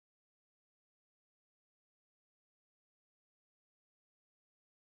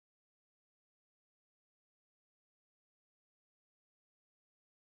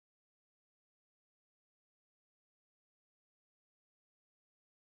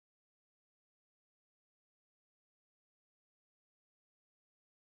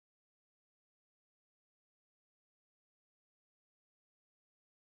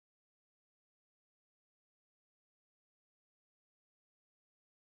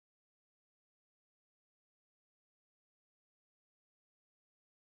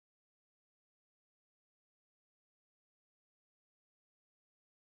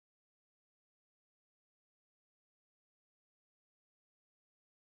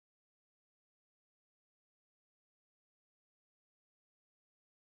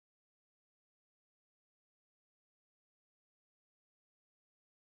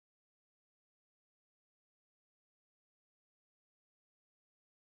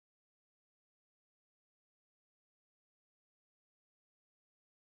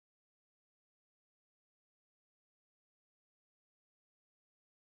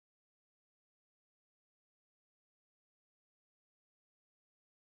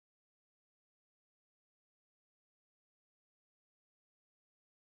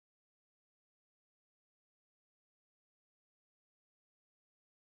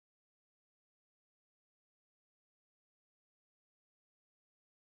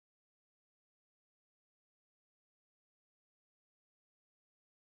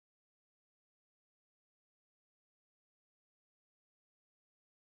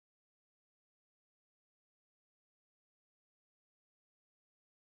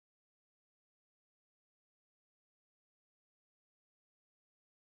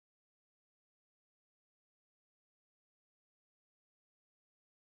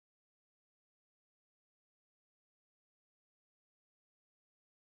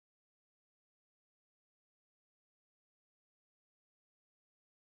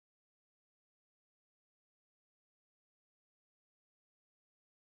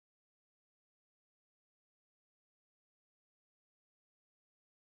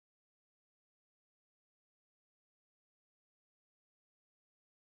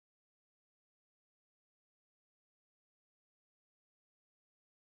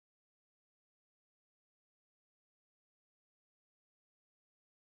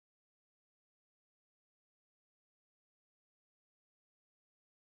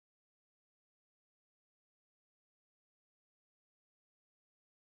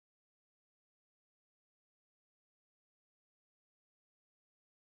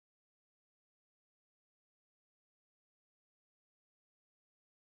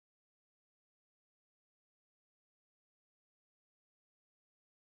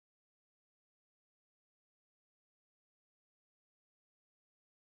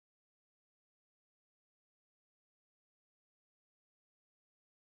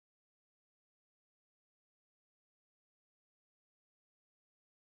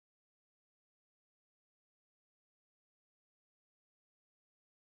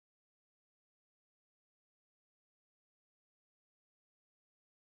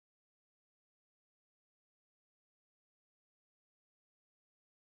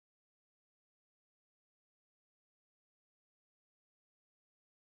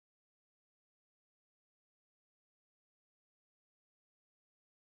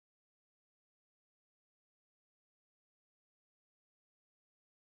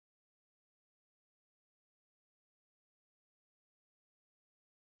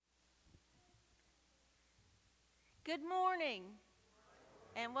Good morning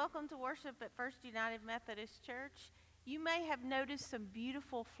and welcome to worship at First United Methodist Church. You may have noticed some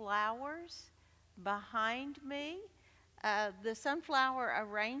beautiful flowers behind me. The sunflower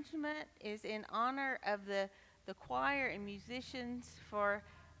arrangement is in honor of the choir and musicians for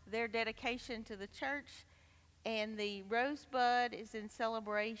their dedication to the church, and the rosebud is in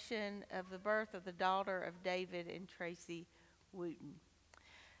celebration of the birth of the daughter of David and Tracy Wooten.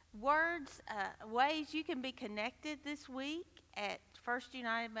 Ways you can be connected this week at First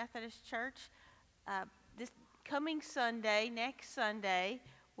United Methodist Church. This coming Sunday, next Sunday,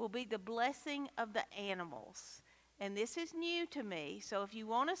 will be the blessing of the animals. And this is new to me, so if you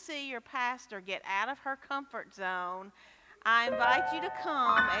want to see your pastor get out of her comfort zone, I invite you to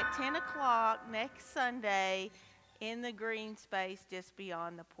come at 10 o'clock next Sunday in the green space just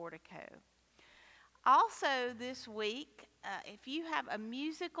beyond the portico. Also this week, if you have a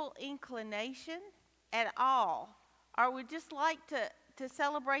musical inclination at all, or would just like to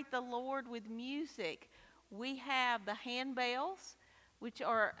celebrate the Lord with music, we have the handbells, which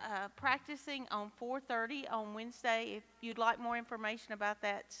are practicing on 4:30 on Wednesday. If you'd like more information about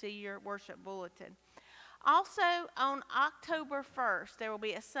that, see your worship bulletin. Also, on October 1st, there will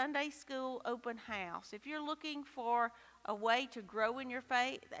be a Sunday school open house. If you're looking for a way to grow in your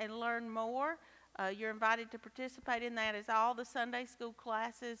faith and learn more, you're invited to participate in that, as all the Sunday school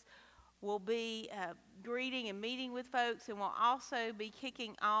classes will be greeting and meeting with folks, and will also be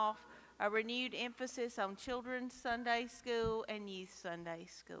kicking off a renewed emphasis on children's Sunday school and youth Sunday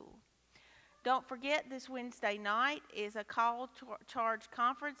school. Don't forget, this Wednesday night is a call to charge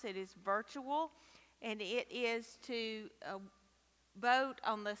conference. It is virtual, and it is to vote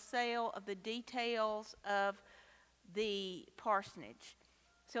on the sale of the details of the parsonage.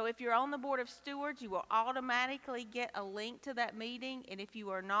 So if you're on the Board of Stewards, you will automatically get a link to that meeting, and if you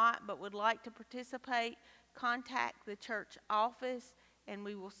are not but would like to participate, contact the church office and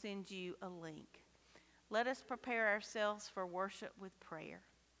we will send you a link. Let us prepare ourselves for worship with prayer.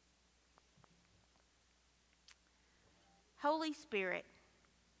 Holy Spirit,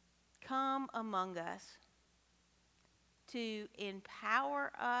 come among us to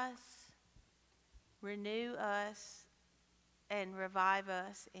empower us, renew us, and revive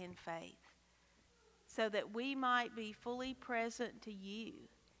us in faith, so that we might be fully present to you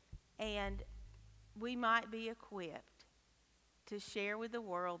and we might be equipped to share with the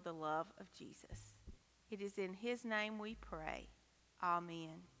world the love of Jesus. It is in his name we pray.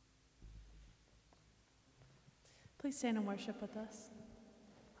 Amen. Please stand and worship with us.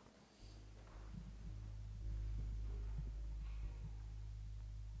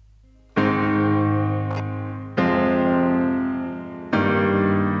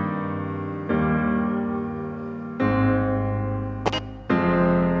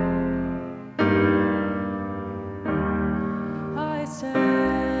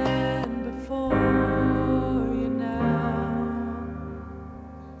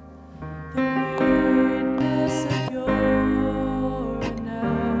 Your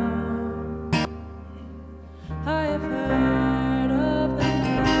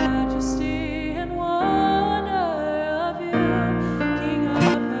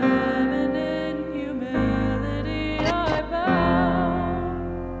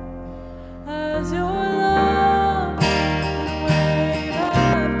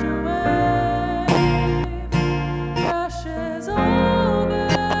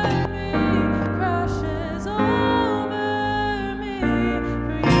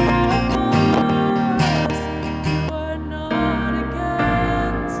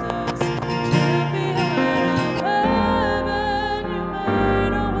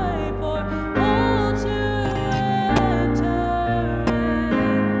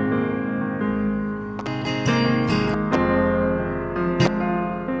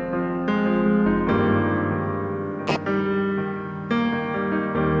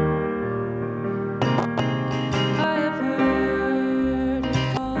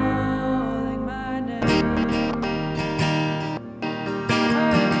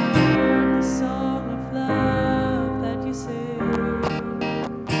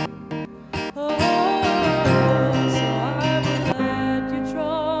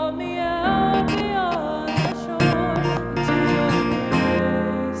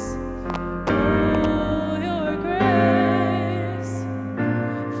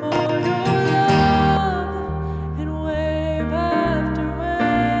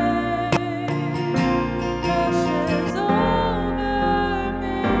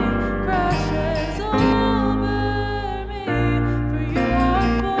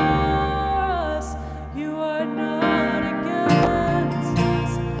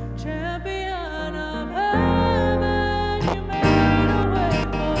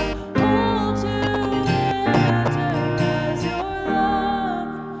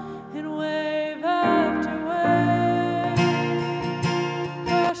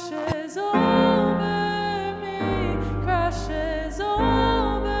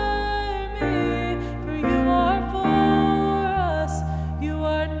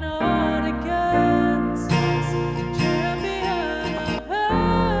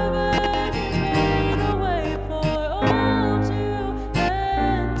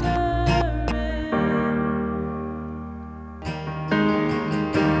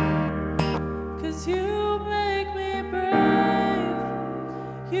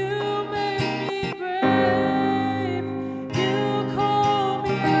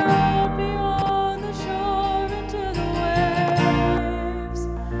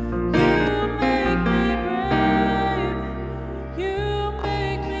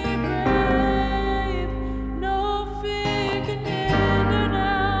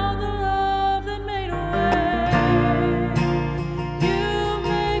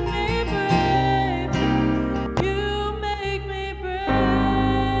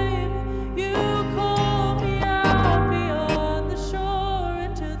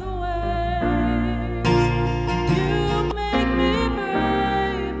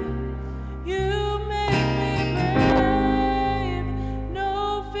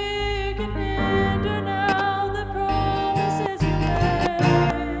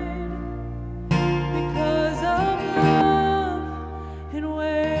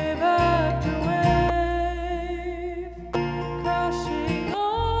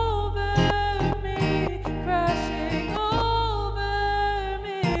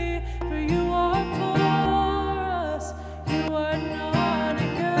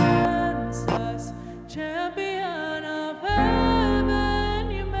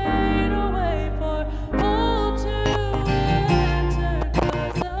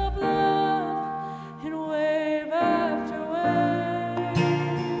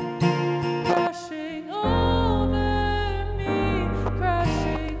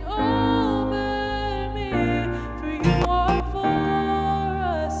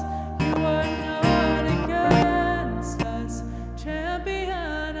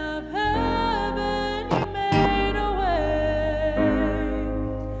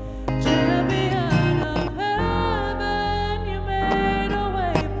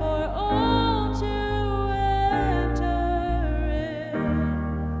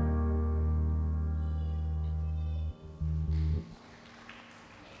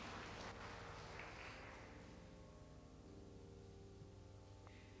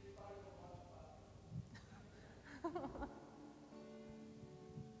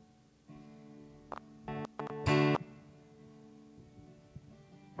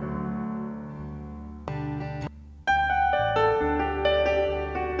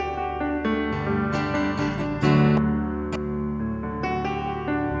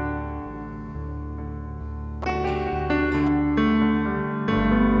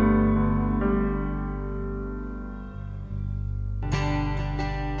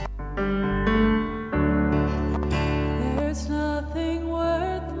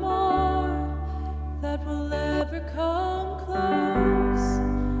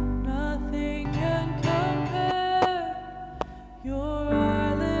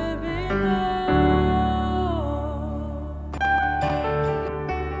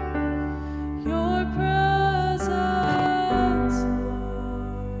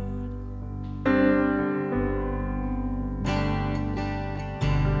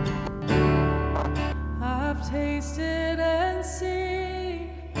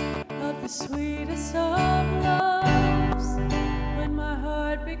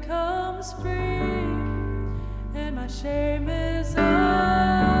heart becomes free and my shame is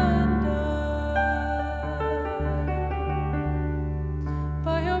undone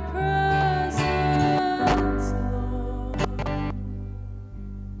by your presence, Lord.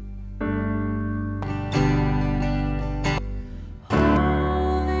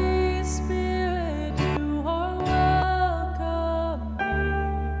 Holy Spirit, you are welcome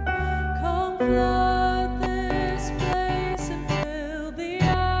here. Come flood this place and fill the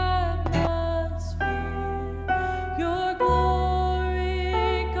atmosphere. Your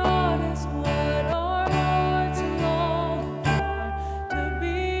glory, God, is what our hearts long for, to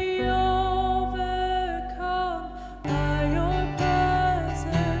be overcome by your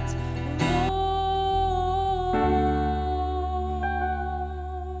presence, Lord.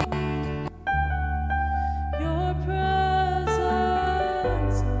 Your presence,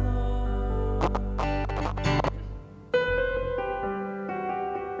 Lord.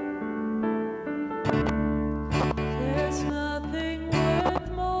 There's nothing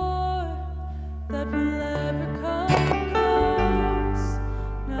worth more that will ever come close.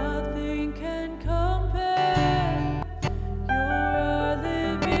 Nothing can compare. You're our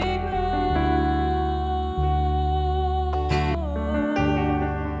living hope.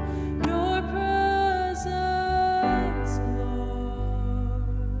 Your presence,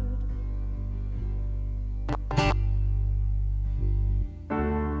 Lord.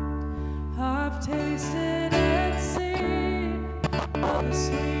 I've tasted and seen of the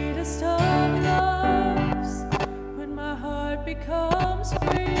sweetest of loves, when my heart becomes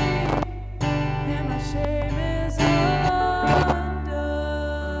free and my shame is undone.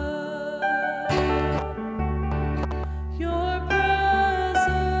 Your presence,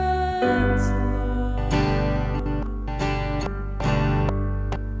 Lord.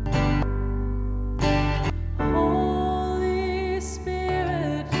 Holy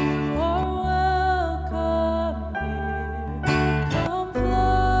Spirit, you are welcome here. Come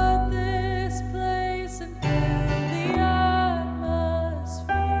flood this place and fill the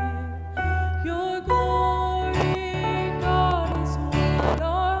atmosphere. Your glory,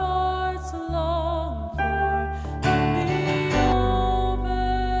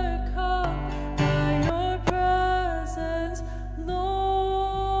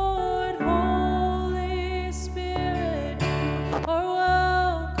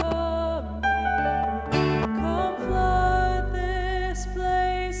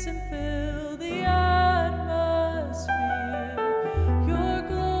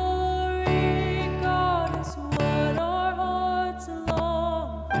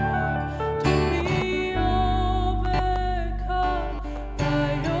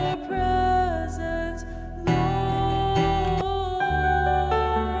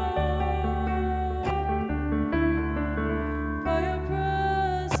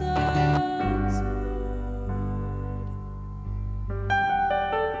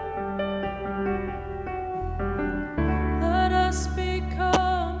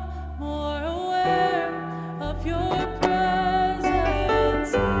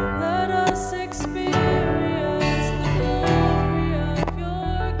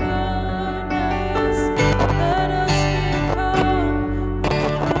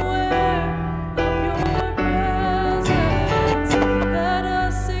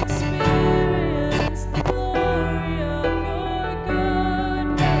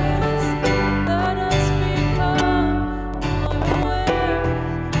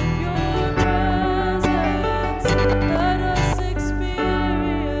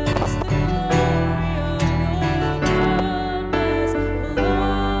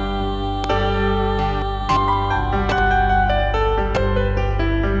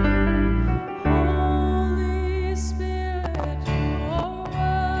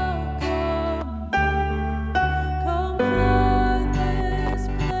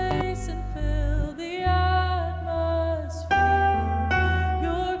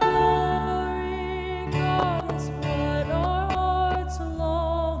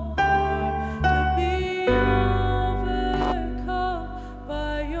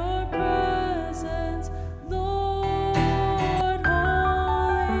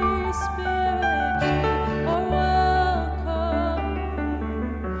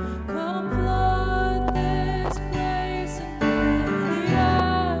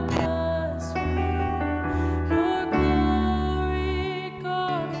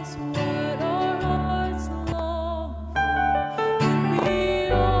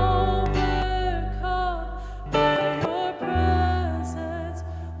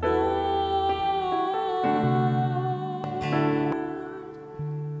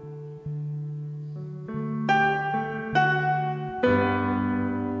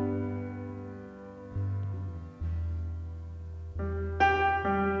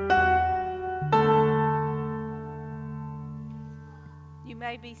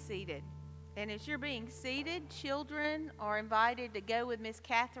 may be seated. And as you're being seated, children are invited to go with Miss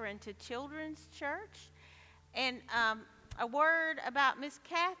Catherine to Children's Church. And a word about Miss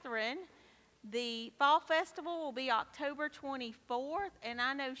Catherine, the Fall Festival will be October 24th, and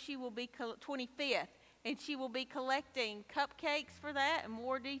I know she will be 25th, and she will be collecting cupcakes for that, and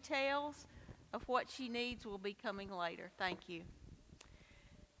more details of what she needs will be coming later. Thank you.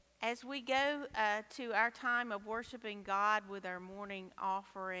 As we go to our time of worshiping God with our morning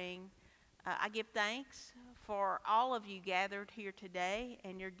offering, I give thanks for all of you gathered here today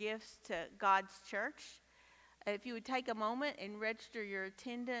and your gifts to God's church. If you would take a moment and register your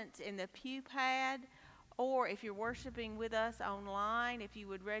attendance in the pew pad, or if you're worshiping with us online, if you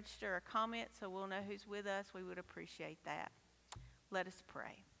would register a comment so we'll know who's with us, we would appreciate that. Let us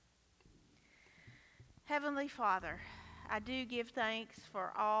pray. Heavenly Father, I do give thanks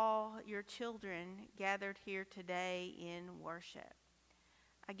for all your children gathered here today in worship.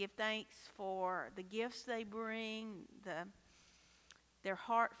 I give thanks for the gifts they bring, their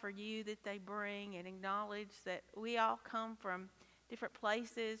heart for you that they bring, and acknowledge that we all come from different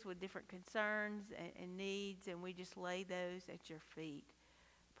places with different concerns and needs, and we just lay those at your feet.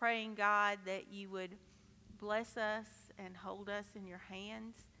 Praying, God, that you would bless us and hold us in your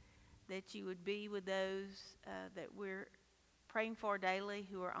hands, that you would be with those that we're praying for daily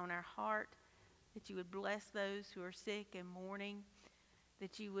who are on our heart, that you would bless those who are sick and mourning,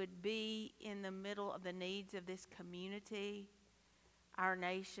 that you would be in the middle of the needs of this community, our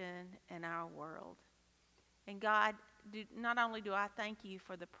nation, and our world. And God, not only do I thank you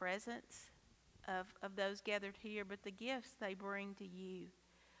for the presence of those gathered here, but the gifts they bring to you,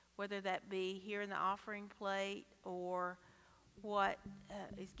 whether that be here in the offering plate or what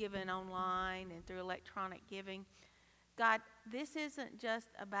is given online and through electronic giving. God, this isn't just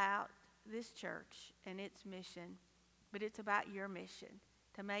about this church and its mission, but it's about your mission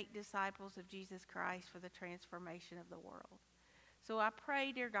to make disciples of Jesus Christ for the transformation of the world. So I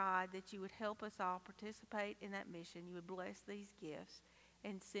pray, dear God, that you would help us all participate in that mission. You would bless these gifts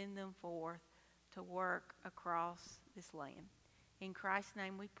and send them forth to work across this land. In Christ's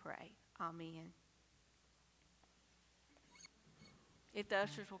name we pray. Amen. If the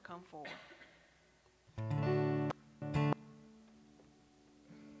ushers will come forward.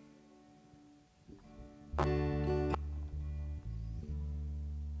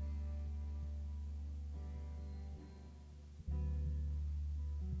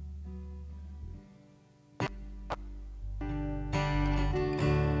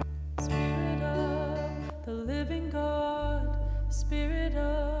 Spirit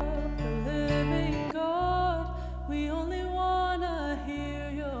of the living God, we only wanna hear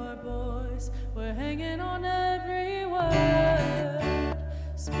your voice. We're hanging on every word.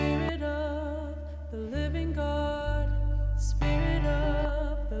 Spirit of the living God, Spirit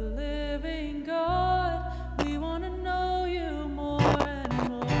of the living God, we wanna know you more and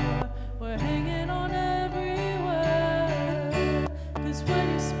more. We're hanging on every word. 'Cause when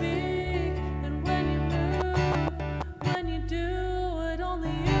you speak and when you move, when you do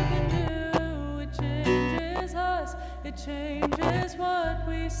it changes what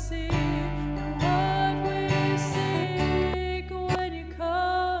we see and what we seek. When you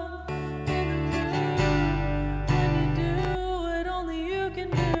come in the room, when you do what only you can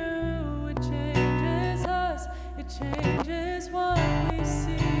do, it changes us, it changes what we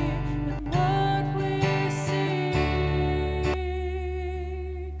see and what we seek.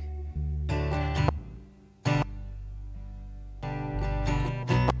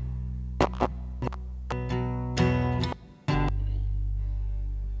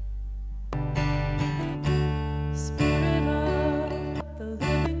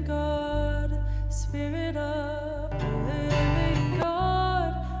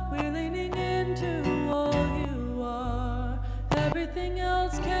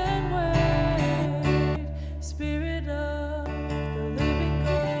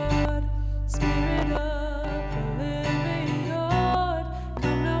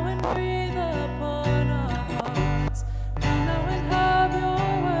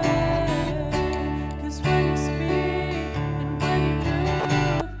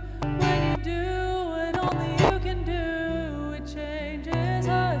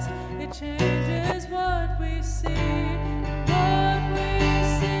 It changes what we see, what we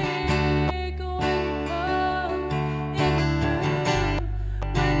see.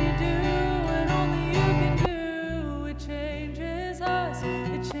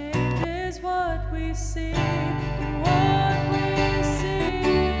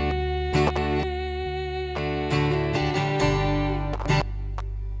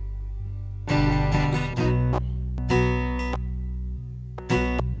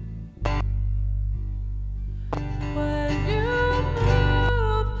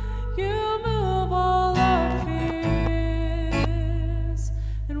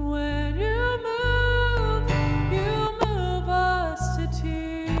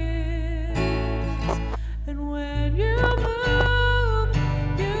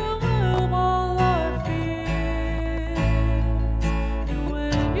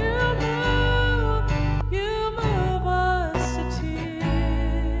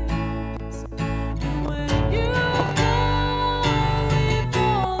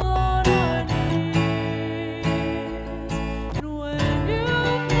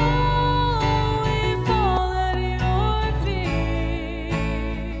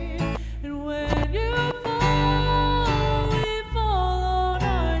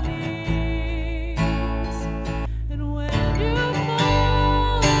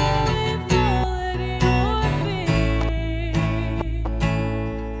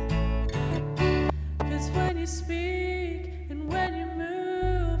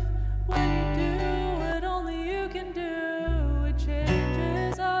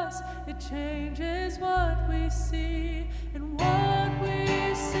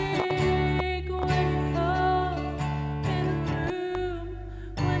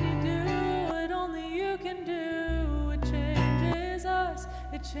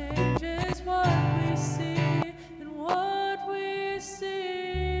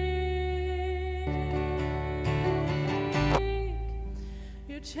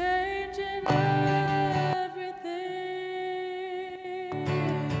 changing everything.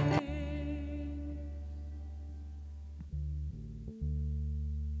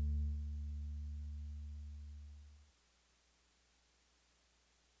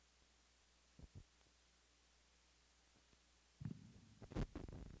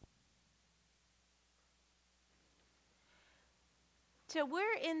 So we're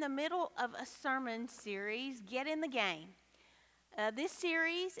in the middle of a sermon series, Get in the Game. This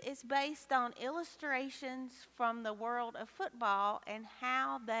series is based on illustrations from the world of football and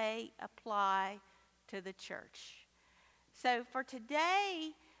how they apply to the church. So for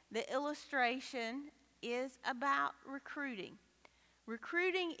today, the illustration is about recruiting.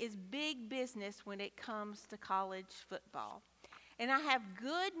 Recruiting is big business when it comes to college football. And I have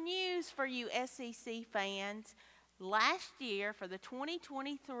good news for you SEC fans. Last year, for the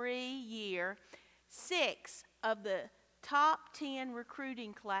 2023 year, 6 of the top 10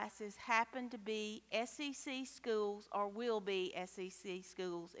 recruiting classes happen to be SEC schools or will be SEC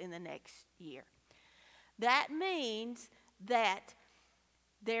schools in the next year. That means that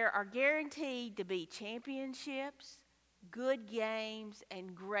there are guaranteed to be championships, good games,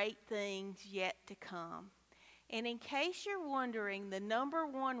 and great things yet to come. And in case you're wondering, the number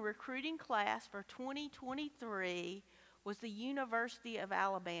one recruiting class for 2023 was the University of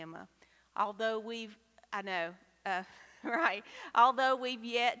Alabama. Although we've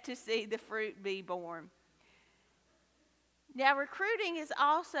yet to see the fruit be born. Now, recruiting is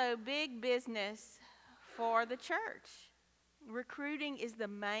also big business for the church. Recruiting is the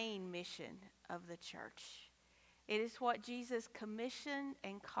main mission of the church. It is what Jesus commissioned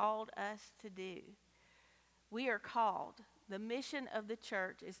and called us to do. We are called. The mission of the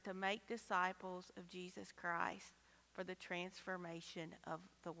church is to make disciples of Jesus Christ for the transformation of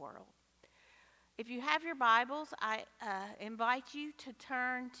the world. If you have your Bibles, I invite you to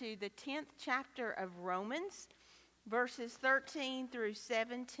turn to the 10th chapter of Romans, verses 13 through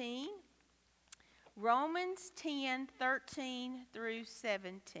 17. Romans 10, 13 through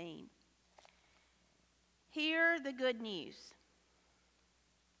 17. Hear the good news.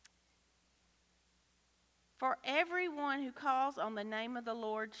 For everyone who calls on the name of the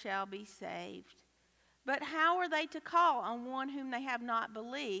Lord shall be saved. But how are they to call on one whom they have not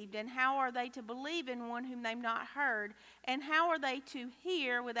believed? And how are they to believe in one whom they've not heard? And how are they to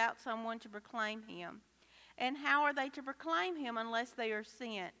hear without someone to proclaim him? And how are they to proclaim him unless they are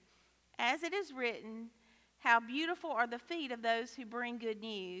sent? As it is written, how beautiful are the feet of those who bring good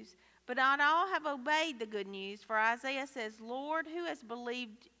news. But not all have obeyed the good news. For Isaiah says, Lord, who has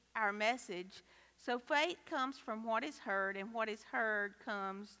believed our message? So faith comes from what is heard, and what is heard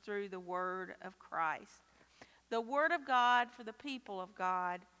comes through the word of Christ. The word of God for the people of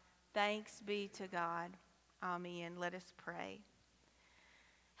God. Thanks be to God. Amen. Let us pray.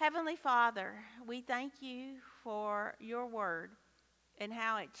 Heavenly Father, we thank you for your word and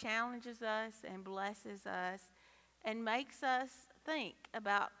how it challenges us and blesses us and makes us think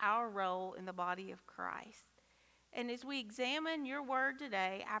about our role in the body of Christ. And as we examine your word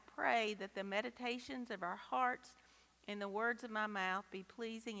today, I pray that the meditations of our hearts and the words of my mouth be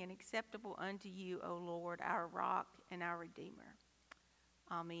pleasing and acceptable unto you, O Lord, our rock and our Redeemer.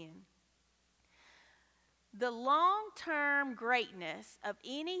 Amen. The long-term greatness of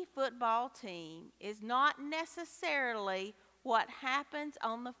any football team is not necessarily what happens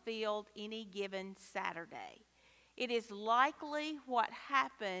on the field any given Saturday. It is likely what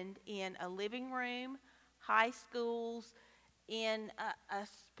happened in a living room, high schools, in a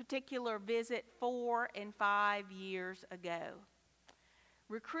particular visit 4 and 5 years ago.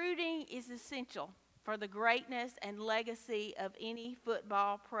 Recruiting is essential for the greatness and legacy of any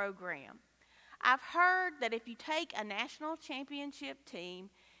football program. I've heard that if you take a national championship team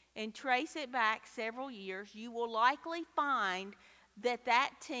and trace it back several years, you will likely find that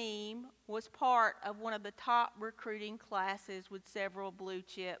that team was part of one of the top recruiting classes with several blue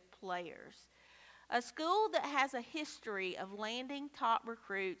chip players. A school that has a history of landing top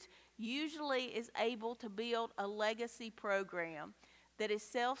recruits usually is able to build a legacy program that is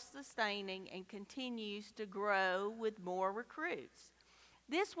self-sustaining and continues to grow with more recruits.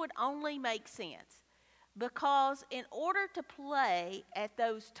 This would only make sense because in order to play at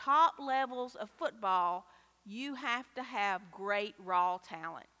those top levels of football, you have to have great raw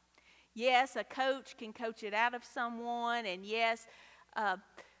talent. Yes, a coach can coach it out of someone, and yes,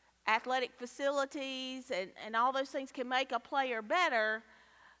 athletic facilities and all those things can make a player better,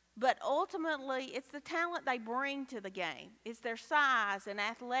 but ultimately it's the talent they bring to the game. It's their size and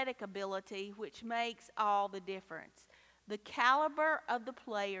athletic ability which makes all the difference. The caliber of the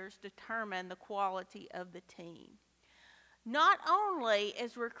players determine the quality of the team. Not only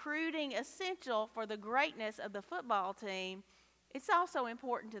is recruiting essential for the greatness of the football team, it's also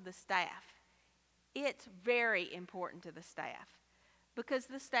important to the staff. It's very important to the staff because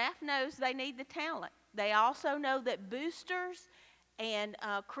the staff knows they need the talent. They also know that boosters and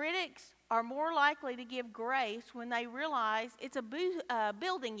critics are more likely to give grace when they realize it's a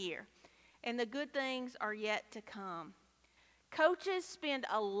building year and the good things are yet to come. Coaches spend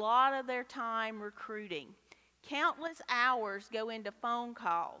a lot of their time recruiting. Countless hours go into phone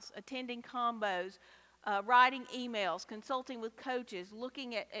calls, attending combos, writing emails, consulting with coaches,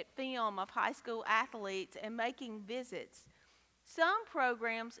 looking at film of high school athletes, and making visits. Some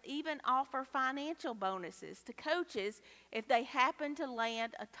programs even offer financial bonuses to coaches if they happen to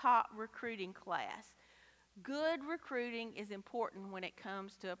land a top recruiting class. Good recruiting is important when it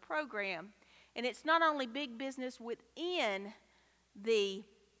comes to a program. And it's not only big business within the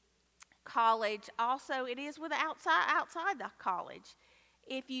college, also it is with outside the college.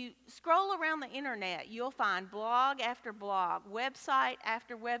 If you scroll around the internet, you'll find blog after blog, website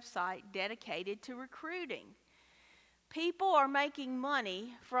after website dedicated to recruiting. People are making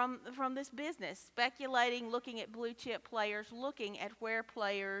money from this business, speculating, looking at blue chip players, looking at where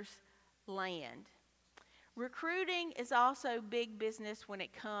players land. Recruiting is also big business when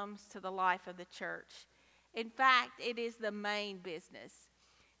it comes to the life of the church. In fact, it is the main business.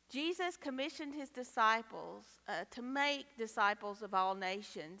 Jesus commissioned his disciples to make disciples of all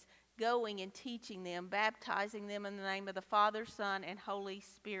nations, going and teaching them, baptizing them in the name of the Father, Son, and Holy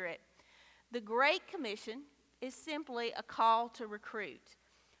Spirit. The Great Commission is simply a call to recruit.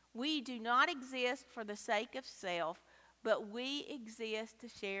 We do not exist for the sake of self, but we exist to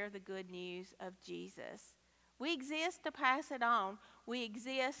share the good news of Jesus. We exist to pass it on. We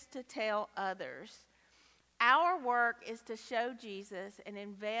exist to tell others. Our work is to show Jesus and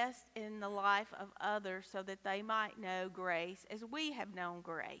invest in the life of others so that they might know grace as we have known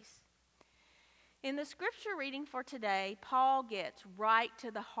grace. In the scripture reading for today, Paul gets right to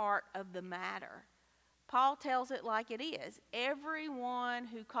the heart of the matter. Paul tells it like it is. Everyone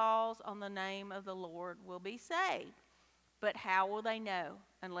who calls on the name of the Lord will be saved. But how will they know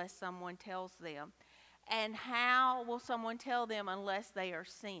unless someone tells them? And how will someone tell them unless they are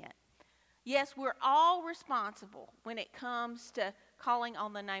sent? Yes, we're all responsible when it comes to calling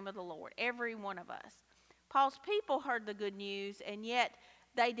on the name of the Lord, every one of us. Paul's people heard the good news, and yet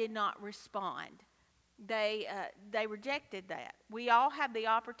they did not respond. They rejected that. We all have the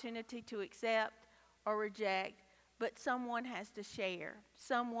opportunity to accept or reject, but someone has to share.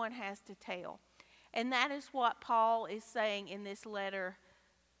 Someone has to tell. And that is what Paul is saying in this letter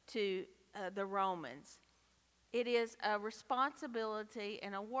to the Romans. It is a responsibility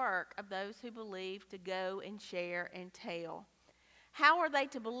and a work of those who believe to go and share and tell. How are they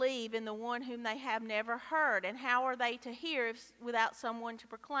to believe in the one whom they have never heard? And how are they to hear without someone to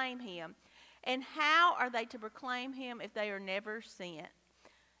proclaim him? And how are they to proclaim him if they are never sent?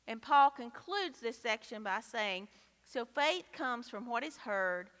 And Paul concludes this section by saying, so faith comes from what is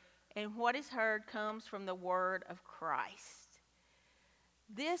heard, and what is heard comes from the word of Christ.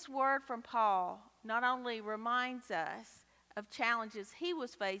 This word from Paul not only reminds us of challenges he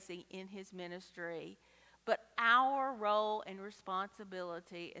was facing in his ministry, but our role and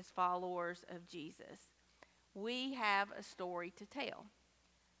responsibility as followers of Jesus. We have a story to tell.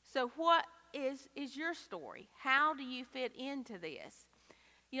 So what is your story? How do you fit into this?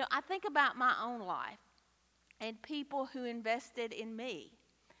 You know, I think about my own life and people who invested in me.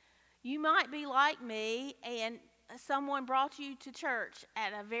 You might be like me and someone brought you to church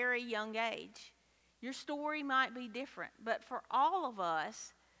at a very young age. Your story might be different, but for all of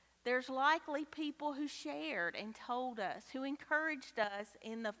us, there's likely people who shared and told us, who encouraged us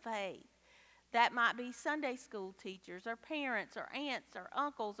in the faith. That might be Sunday school teachers or parents or aunts or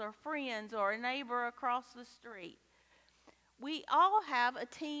uncles or friends or a neighbor across the street. We all have a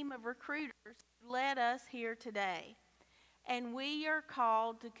team of recruiters who led us here today, and we are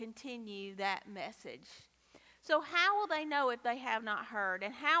called to continue that message. So how will they know if they have not heard?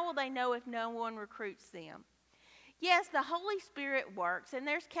 And how will they know if no one recruits them? Yes, the Holy Spirit works, and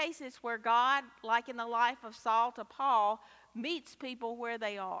there's cases where God, like in the life of Saul to Paul, meets people where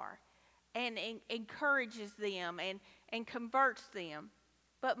they are and encourages them and converts them.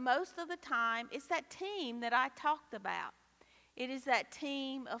 But most of the time, it's that team that I talked about. It is that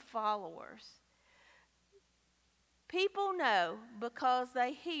team of followers. People know because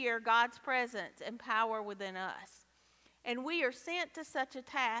they hear God's presence and power within us. And we are sent to such a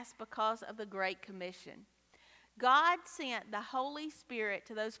task because of the Great Commission. God sent the Holy Spirit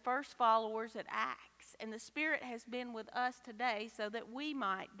to those first followers at Acts, and the Spirit has been with us today so that we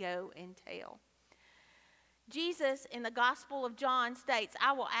might go and tell. Jesus in the Gospel of John states,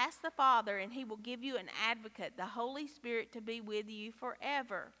 "I will ask the Father, and he will give you an advocate, the Holy Spirit, to be with you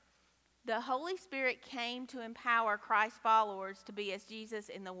forever." The Holy Spirit came to empower Christ's followers to be as Jesus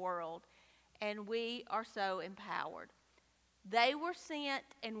in the world, and we are so empowered. They were sent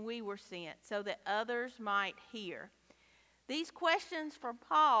and we were sent so that others might hear. These questions from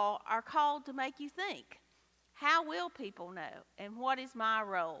Paul are called to make you think. How will people know? And what is my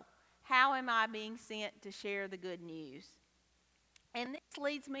role? How am I being sent to share the good news? And this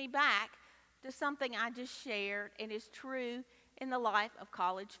leads me back to something I just shared and is true in the life of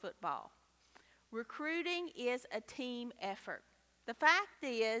college football. Recruiting is a team effort. The fact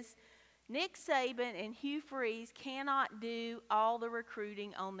is, Nick Saban and Hugh Freeze cannot do all the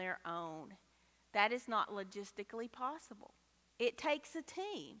recruiting on their own. That is not logistically possible. It takes a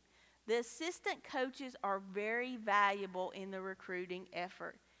team. The assistant coaches are very valuable in the recruiting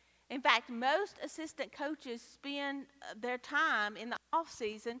effort. In fact, most assistant coaches spend their time in the off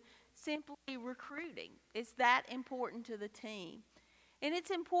season simply recruiting. It's that important to the team. And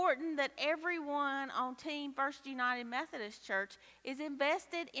it's important that everyone on Team First United Methodist Church is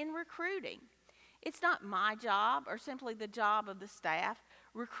invested in recruiting. It's not my job or simply the job of the staff.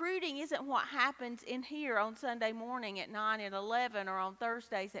 Recruiting isn't what happens in here on Sunday morning at 9 and 11 or on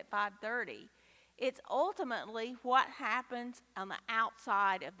Thursdays at 5:30. It's ultimately what happens on the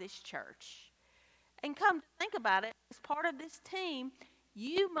outside of this church. And come to think about it, as part of this team,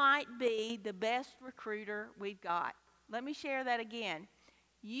 you might be the best recruiter we've got. Let me share that again.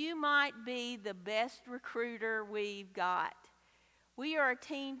 You might be the best recruiter we've got. We are a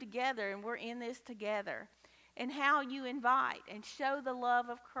team together, and we're in this together. And how you invite and show the love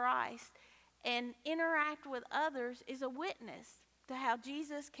of Christ and interact with others is a witness to how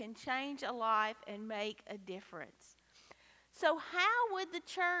Jesus can change a life and make a difference. So how would the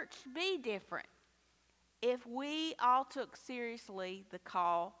church be different if we all took seriously the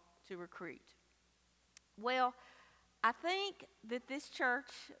call to recruit? Well, I think that this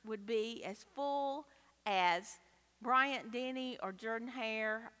church would be as full as Bryant Denny or Jordan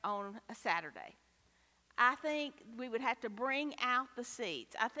Hare on a Saturday. I think we would have to bring out the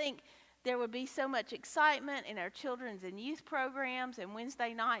seats. I think there would be so much excitement in our children's and youth programs, and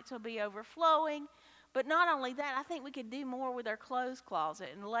Wednesday nights will be overflowing. But not only that, I think we could do more with our clothes closet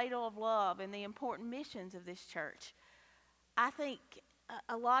and ladle of love and the important missions of this church. I think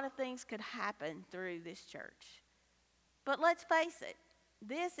a lot of things could happen through this church. But let's face it,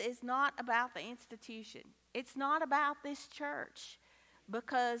 this is not about the institution. It's not about this church,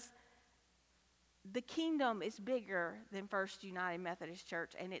 because the kingdom is bigger than First United Methodist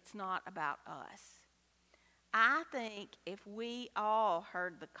Church, and it's not about us. I think if we all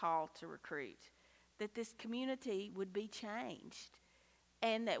heard the call to recruit, that this community would be changed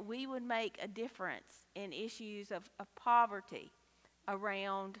and that we would make a difference in issues of poverty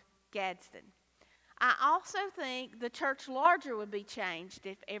around Gadsden. I also think the church larger would be changed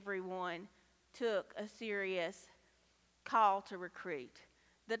if everyone took a serious call to recruit.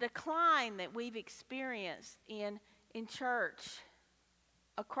 The decline that we've experienced in church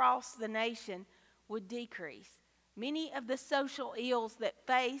across the nation would decrease. Many of the social ills that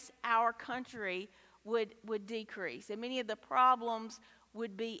face our country would decrease, and many of the problems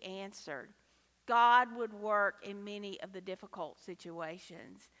would be answered. God would work in many of the difficult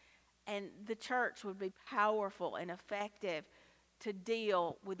situations, and the church would be powerful and effective to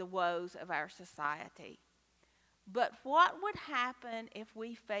deal with the woes of our society. But what would happen if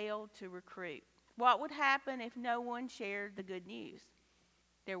we failed to recruit? What would happen if no one shared the good news?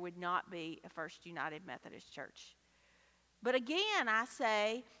 There would not be a First United Methodist Church. But again, I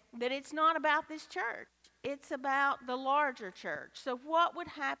say that it's not about this church. It's about the larger church. So what would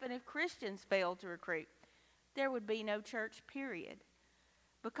happen if Christians failed to recruit? There would be no church, period.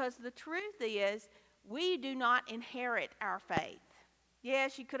 Because the truth is, we do not inherit our faith.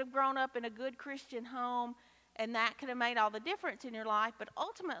 Yes, you could have grown up in a good Christian home, and that could have made all the difference in your life, but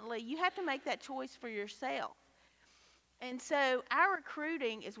ultimately, you have to make that choice for yourself. And so our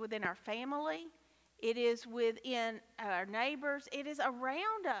recruiting is within our family. It is within our neighbors. It is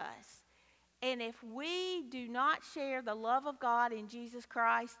around us. And if we do not share the love of God in Jesus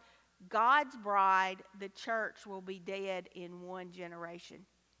Christ, God's bride, the church, will be dead in one generation.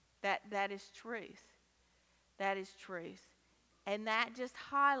 That is truth. That is truth. And that just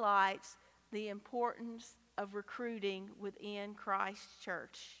highlights the importance of recruiting within Christ's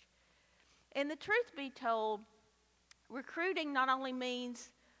church. And the truth be told, recruiting not only means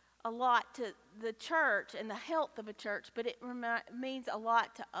a lot to the church and the health of a church, but it means a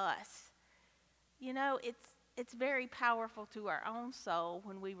lot to us. You know, it's very powerful to our own soul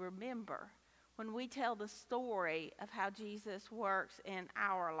when we remember when we tell the story of how Jesus works in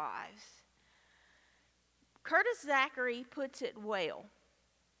our lives. Curtis Zachary puts it well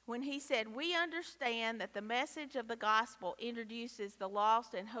when he said, "We understand that the message of the gospel introduces the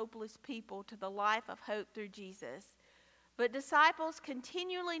lost and hopeless people to the life of hope through Jesus. But disciples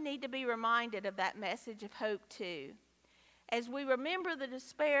continually need to be reminded of that message of hope too. As we remember the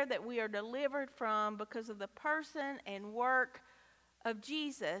despair that we are delivered from because of the person and work of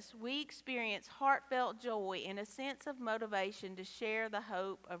Jesus, we experience heartfelt joy and a sense of motivation to share the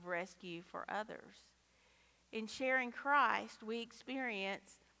hope of rescue for others. In sharing Christ, we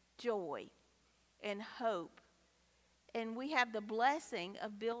experience joy and hope, and we have the blessing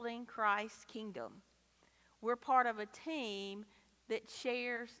of building Christ's kingdom. We're part of a team that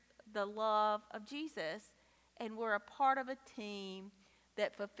shares the love of Jesus, and we're a part of a team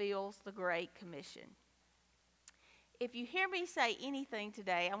that fulfills the Great Commission." If you hear me say anything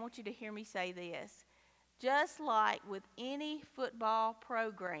today, I want you to hear me say this. Just like with any football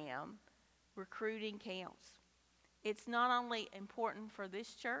program, recruiting counts. It's not only important for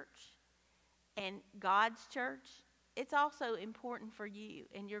this church and God's church, it's also important for you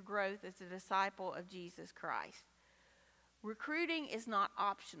and your growth as a disciple of Jesus Christ. Recruiting is not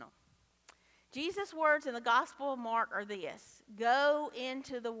optional. Jesus' words in the Gospel of Mark are this: "Go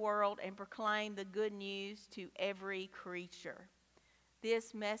into the world and proclaim the good news to every creature."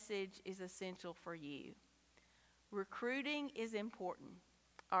 This message is essential for you. Recruiting is important.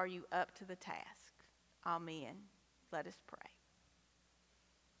 Are you up to the task? Amen. Let us pray.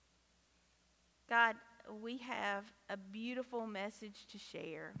 God, we have a beautiful message to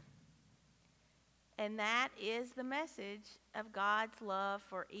share. And that is the message of God's love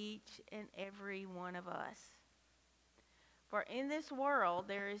for each and every one of us. For in this world,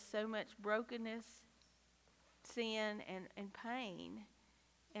 there is so much brokenness, sin, and pain.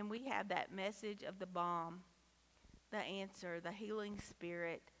 And we have that message of the balm, the answer, the healing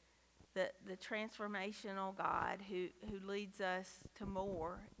spirit, the transformational God who leads us to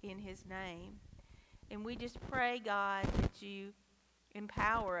more in his name. And we just pray, God, that you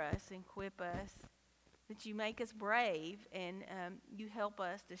empower us, equip us, that you make us brave, and you help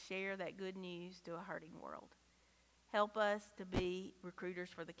us to share that good news to a hurting world. Help us to be recruiters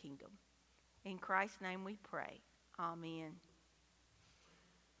for the kingdom. In Christ's name we pray. Amen.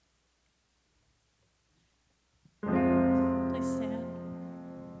 Please stand.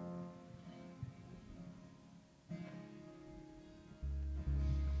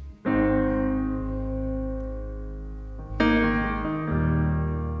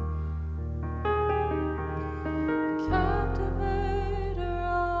 Captivator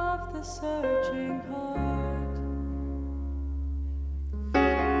of the searching heart,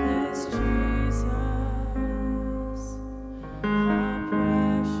 this Jesus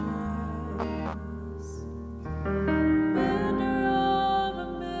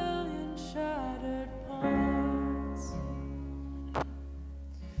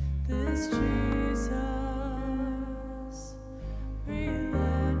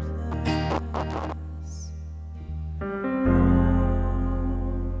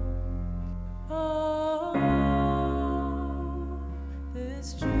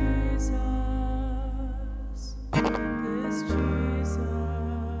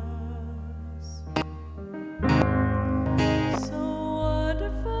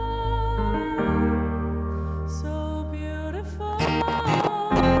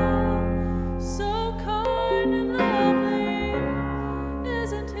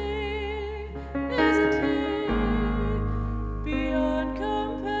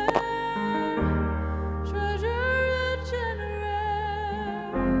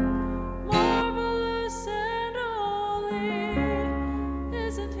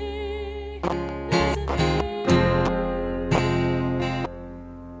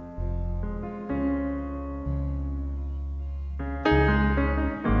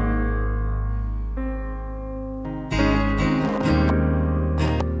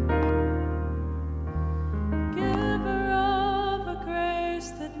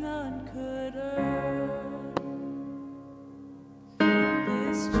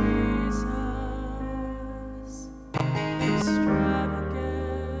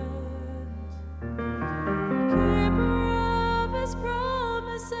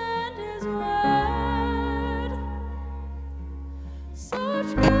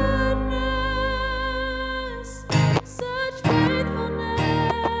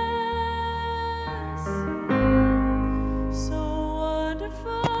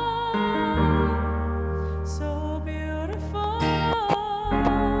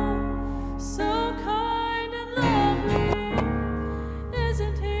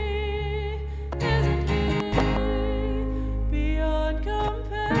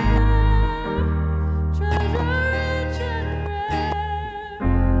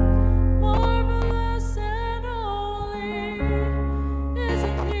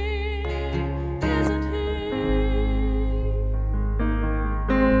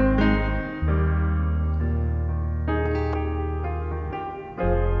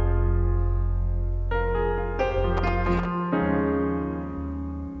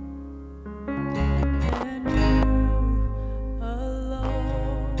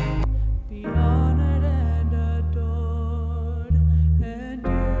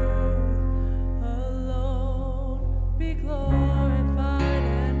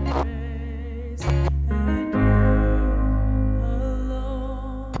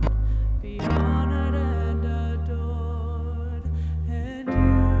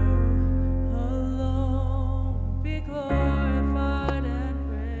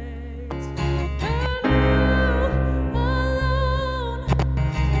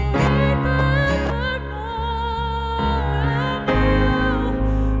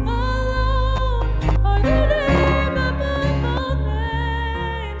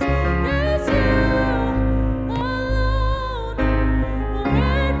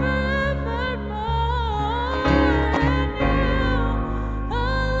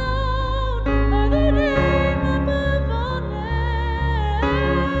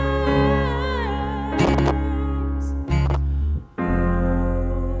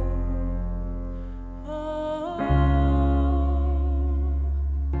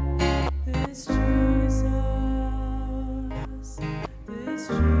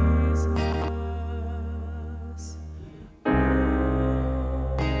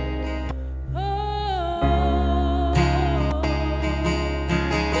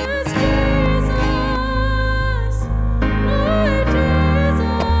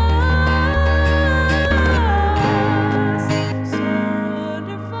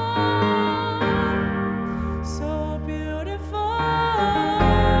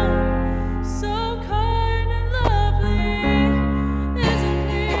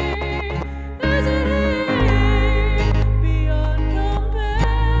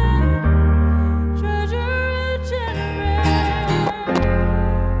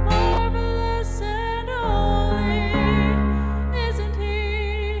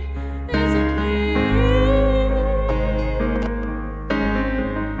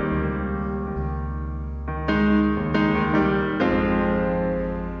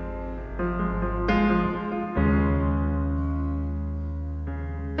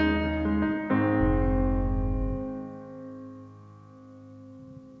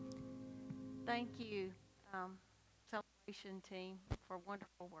Thank you, celebration team, for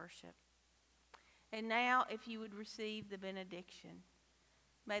wonderful worship. And now, if you would receive the benediction.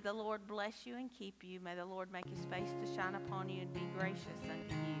 May the Lord bless you and keep you. May the Lord make his face to shine upon you and be gracious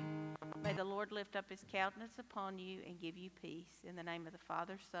unto you. May the Lord lift up his countenance upon you and give you peace. In the name of the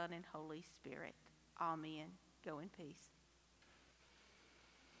Father, Son, and Holy Spirit. Amen. Go in peace.